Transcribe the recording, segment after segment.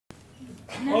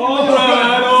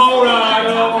All right.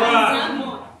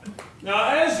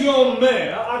 Now, as your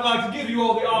mayor, I'd like to give you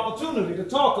all the opportunity to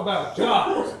talk about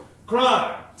jobs,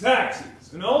 crime,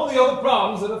 taxes, and all the other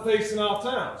problems that are facing our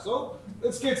town. So,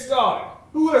 let's get started.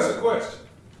 Who has a question?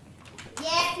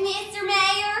 Yes, Mr.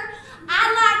 Mayor.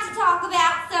 I'd like to talk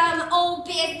about some old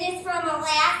business from the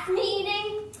last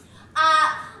meeting.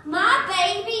 My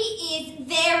baby is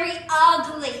very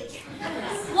ugly.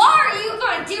 What are you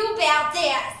going to do about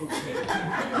this? Okay.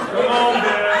 Come on,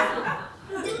 Beth.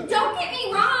 Don't get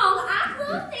me wrong, I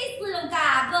love this little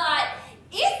guy, but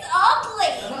it's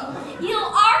ugly. You know,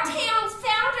 our town's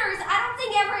founders, I don't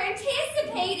think ever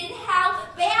anticipated how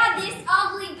bad this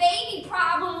ugly baby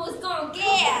problem was going to get.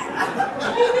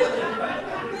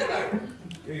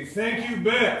 Okay, thank you,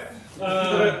 Beth.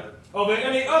 Are there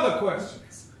any other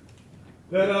questions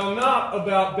that are not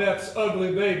about Beth's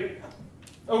ugly baby?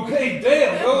 Okay,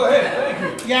 Dale, go ahead.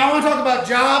 Thank you. Yeah, I want to talk about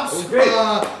jobs. Okay.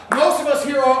 Most of us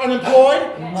here are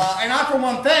unemployed, and I, for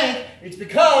one, think it's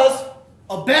because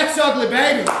of Beth's ugly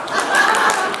baby.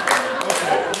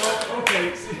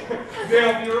 Okay.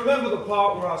 Dale, you remember the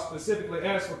part where I specifically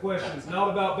asked for questions not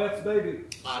about Beth's baby?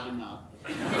 I do not.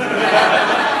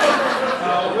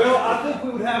 Well, I think we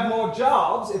would have more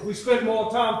jobs if we spent more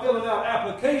time filling out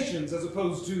applications as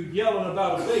opposed to yelling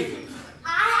about a baby. I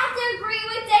have to agree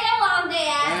with Dale on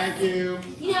that. Thank you.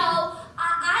 You know,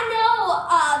 I know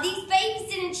these babies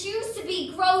didn't choose to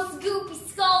be gross, goopy,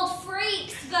 skulled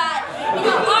freaks, but, you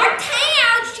know, our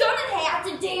town shouldn't have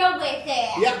to deal with it.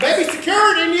 Yeah, baby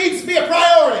security needs to be a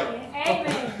priority.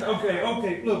 Amen.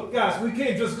 Okay. Look, guys, we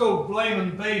can't just go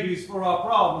blaming babies for our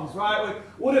problems, right? Like,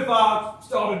 what if I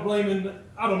started blaming,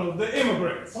 I don't know, the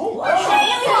immigrants? Oh, No, I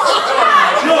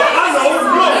know.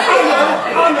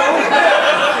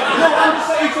 No, I'm just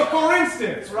saying, for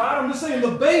instance, right? I'm just saying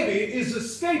the baby is a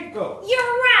scapegoat. You're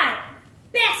right.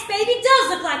 Beth's baby does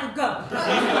look like a goat.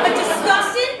 A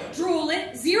disgusted,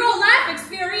 drooling, zero life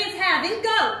experience having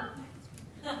goat.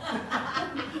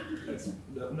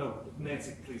 No,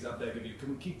 Nancy, please, I beg of you. Can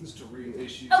we keep this to real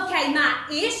issues? Okay, my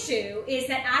issue is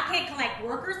that I can't collect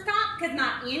workers' comp because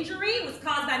my injury was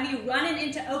caused by me running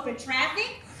into open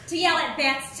traffic to yell at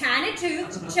Beth's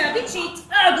tiny-toothed, chubby-cheeked,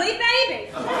 ugly baby.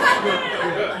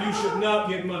 You should not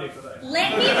get money for that.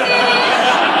 Let me finish.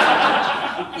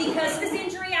 Because of this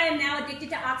injury, I am now addicted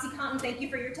to OxyContin. Thank you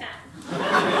for your time. Oh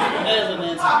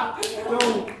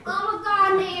my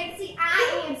God, Nancy,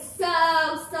 I am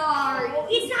so sorry.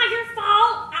 It's not your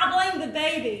fault. I blame the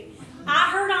baby. I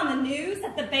heard on the news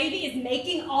that the baby is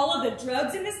making all of the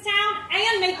drugs in this town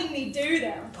and making me do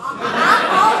them. I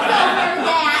also heard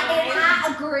that, and I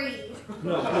agree.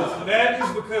 No, listen, that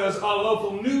is because our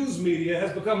local news media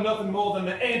has become nothing more than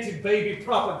the anti-baby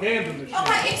propaganda machine.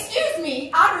 Okay, excuse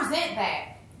me, I resent that.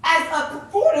 As a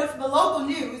reporter for the local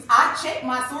news, I check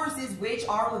my sources, which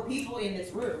are the people in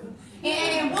this room.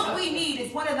 And what we need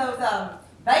is one of those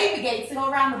baby gates to go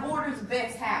around the borders of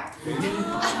Beth's house. We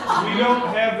don't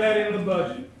have that in the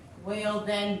budget. Well,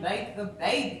 then make the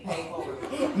baby pay for it.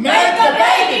 Make the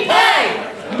baby pay!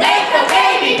 Make the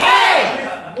baby pay!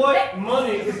 What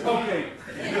money is okay?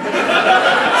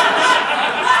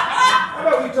 How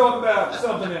about we talk about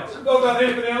something else? Talk about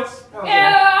anything else?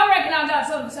 Yeah, I reckon I've got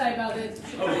something to say about this.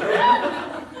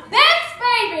 Beth's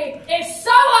baby is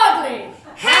so ugly.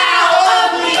 How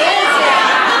ugly is it?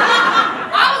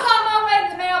 I was on my way to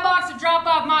the mailbox to drop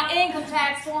off my income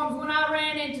tax forms when I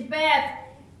ran into Beth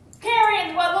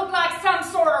carrying what looked like some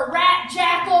sort of rat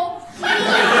jackal. Yeah,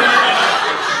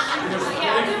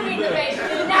 I do mean the baby.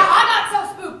 Now, I got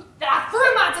so spooked that I threw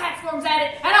my tax forms at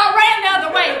it and I ran the other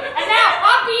way. And now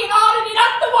I'm being audited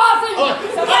up the wazoo.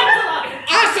 So thanks a lot.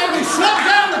 I said we shut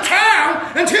down the town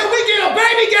until we get a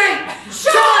baby gate.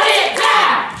 Shut it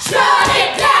down! Shut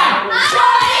it down!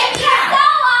 Shut it down! So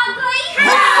ugly.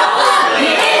 How ugly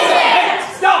is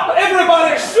it? Stop!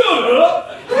 Everybody shut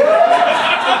up!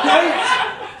 Okay?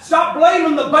 Stop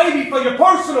blaming the baby for your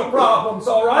personal problems,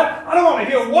 all right? I don't want to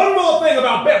hear one more thing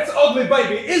about Beth's ugly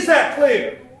baby. Is that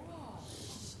clear?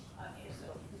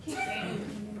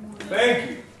 Thank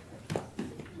you.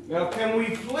 Now, can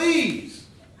we please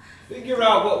figure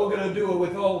out what we're going to do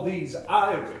with all these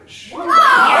Irish? Oh!